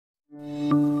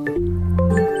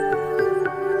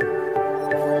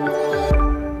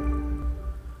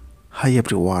Hi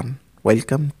everyone,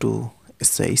 welcome to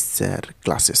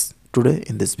isosceles. Today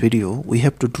in this video we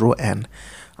have to draw an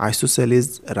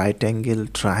isosceles right angle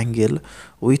triangle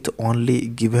with only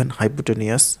given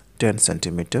hypotenuse 10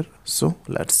 centimeter. So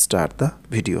let's start the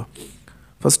video.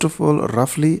 First of all,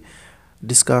 roughly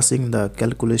discussing the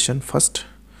calculation first.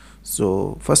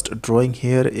 So first drawing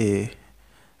here a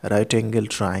right angle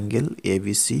triangle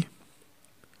ABC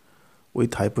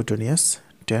with hypotenuse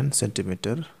 10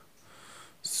 centimeter.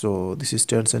 So this is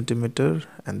 10 centimeter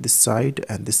and this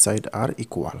side are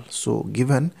equal. So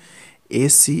given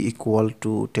AC equal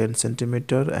to 10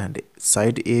 centimeter and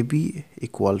side AB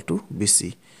equal to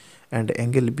BC and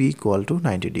angle B equal to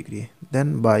 90 degree,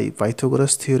 then by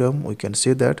Pythagoras theorem we can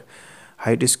say that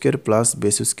height square plus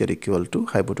base square equal to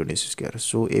hypotenuse square.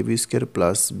 So AB square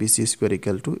plus BC square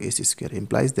equal to AC square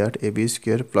implies that AB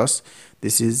square plus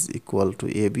this is equal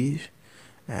to AB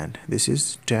and this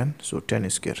is 10, so 10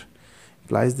 square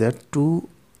implies that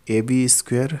 2AB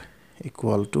square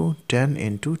equal to 10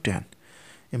 into 10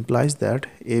 implies that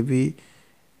AB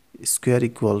square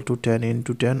equal to 10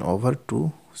 into 10 over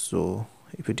 2. So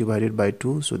if we divide it by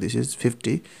 2, so this is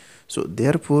 50. So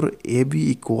therefore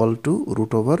AB equal to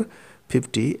root over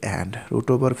 50 and root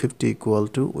over 50 equal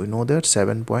to, we know that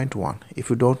 7.1. If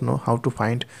you don't know how to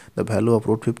find the value of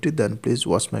root 50, then please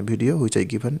watch my video which I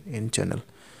given in channel.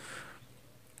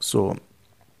 So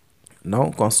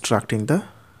now constructing the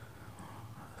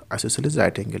isosceles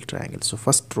right angle triangle. So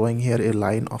first drawing here a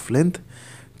line of length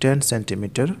 10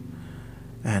 centimeter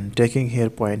and taking here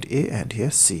point A and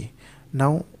here C.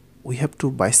 Now we have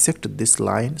to bisect this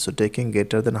line, so taking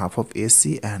greater than half of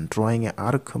AC and drawing an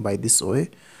arc by this way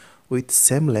with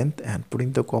same length and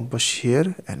putting the compass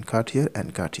here and cut here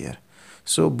and cut here.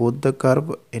 So both the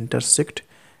curve intersect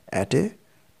at a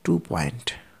 2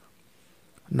 point.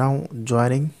 Now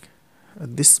joining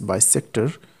this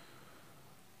bisector,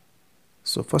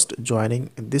 so first joining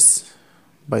this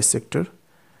bisector,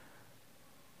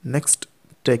 next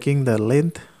taking the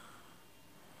length,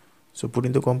 so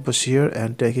putting the compass here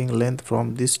and taking length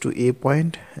from this to A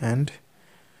point and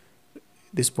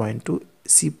this point to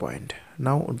C point.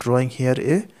 Now drawing here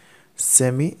a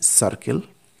semicircle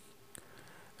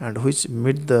and which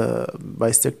meet the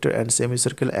bisector and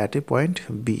semicircle at a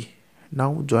point B.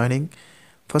 Now joining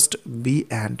first B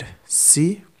and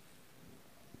C,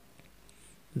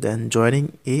 then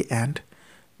joining A and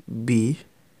B,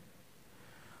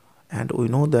 and we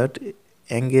know that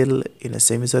angle in a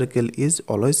semicircle is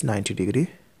always 90 degree.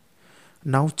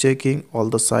 Now checking all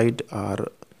the sides are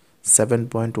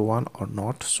 7.1 or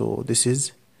not, so this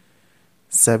is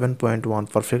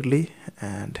 7.1 perfectly,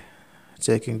 and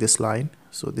checking this line,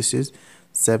 so this is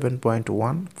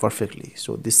 7.1 perfectly.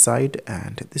 So this side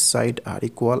and this side are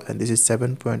equal, and this is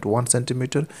 7.1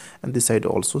 centimeter and this side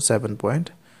also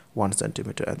 7.1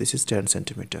 centimeter and this is 10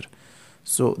 centimeter.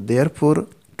 So therefore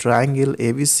triangle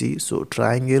ABC, so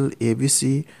triangle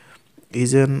ABC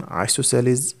is an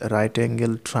isosceles right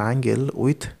angle triangle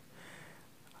with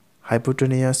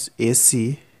hypotenuse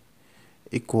AC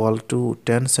equal to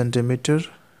 10 centimeter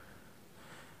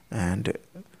and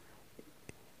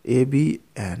AB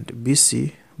and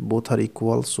BC both are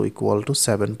equal, so equal to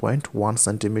 7.1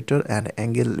 centimeter and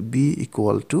angle B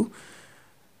equal to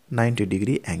 90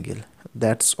 degree angle.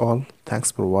 That's all.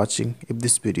 Thanks for watching. If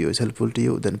this video is helpful to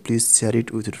you, then please share it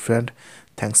with your friend.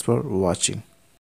 Thanks for watching.